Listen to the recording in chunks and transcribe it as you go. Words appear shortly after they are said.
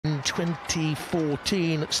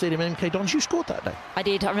2014 at Stadium MK Dons. You scored that day. I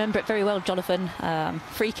did. I remember it very well, Jonathan.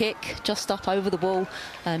 Free kick, just up over the wall,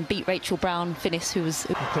 beat Rachel Brown-Finnis, who was...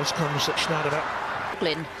 Across comes Schneider.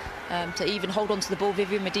 To even hold on to the ball.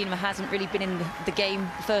 Vivian Medina hasn't really been in the game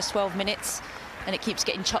the first 12 minutes, and it keeps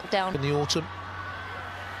getting chucked down. In the autumn,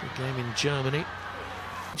 the game in Germany.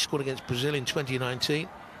 She scored against Brazil in 2019.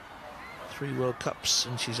 3 World Cups,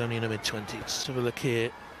 and she's only in her mid-20s. Let's have a look here.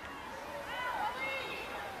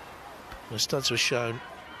 The studs were shown.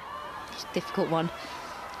 It's a difficult one.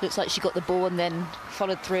 Looks like she got the ball and then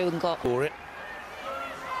followed through and got... For it.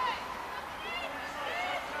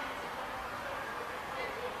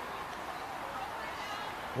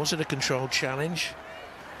 Was it a controlled challenge?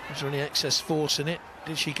 Was there any excess force in it?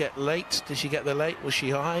 Did she get late? Did she get there late? Was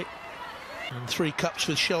she high? And 3 cups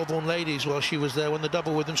with Shelbourne ladies while she was there, won the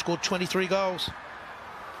double with them, scored 23 goals.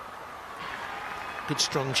 Good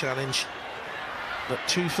strong challenge, but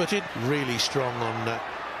 2-footed, really strong on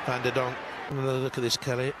Van der Donk. Another look at this,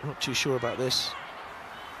 Kelly. I'm not too sure about this.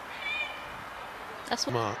 That's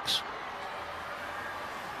what... Marks.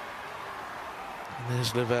 And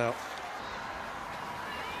there's Lavelle.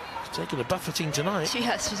 Taking a buffeting tonight. She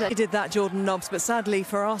did that, Jordan Nobbs, but sadly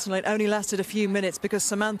for Arsenal it only lasted a few minutes because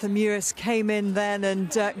Samantha Mewis came in then and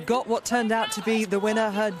got what turned out to be the winner,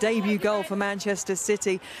 her debut goal for Manchester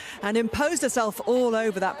City, and imposed herself all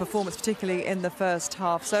over that performance, particularly in the first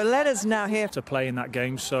half. So let us now hear to play in that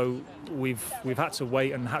game, so we've had to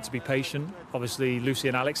wait and had to be patient. Obviously Lucy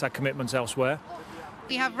and Alex had commitments elsewhere.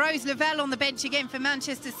 We have Rose Lavelle on the bench again for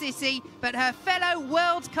Manchester City, but her fellow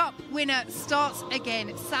World Cup winner starts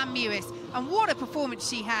again, Sam Mewis. And what a performance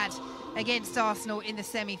she had against Arsenal in the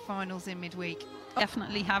semi-finals in midweek.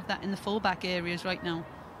 Definitely have that in the full-back areas right now.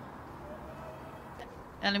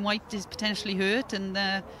 Ellen White is potentially hurt, and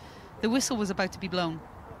the whistle was about to be blown.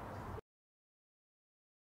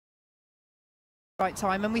 Right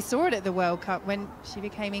time, and we saw it at the World Cup when she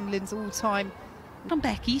became England's all-time. On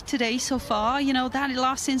Becky today so far, you know, that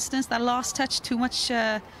last instance, that last touch, too much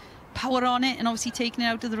power on it, and obviously taking it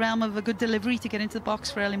out of the realm of a good delivery to get into the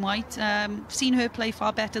box for Ellen White. Seen her play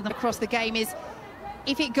far better than... Across the game is,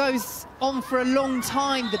 if it goes on for a long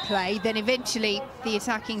time, the play, then eventually the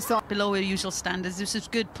attacking side... Below her usual standards. This is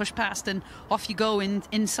good, push past and off you go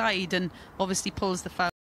inside, and obviously pulls the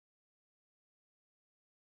foul.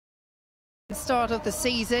 Start of the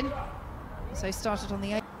season, so started on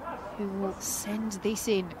the 8th. Who will send this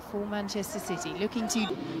in for Manchester City, looking to...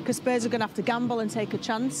 Because Spurs are going to have to gamble and take a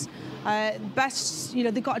chance. Best, you know,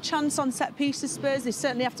 they've got a chance on set pieces, Spurs. They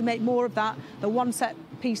certainly have to make more of that. The one set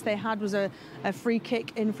piece they had was a free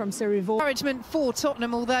kick in from Siri Vaughan. Encouragement for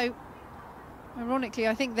Tottenham, although, ironically,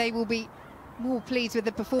 I think they will be more pleased with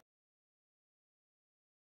the performance.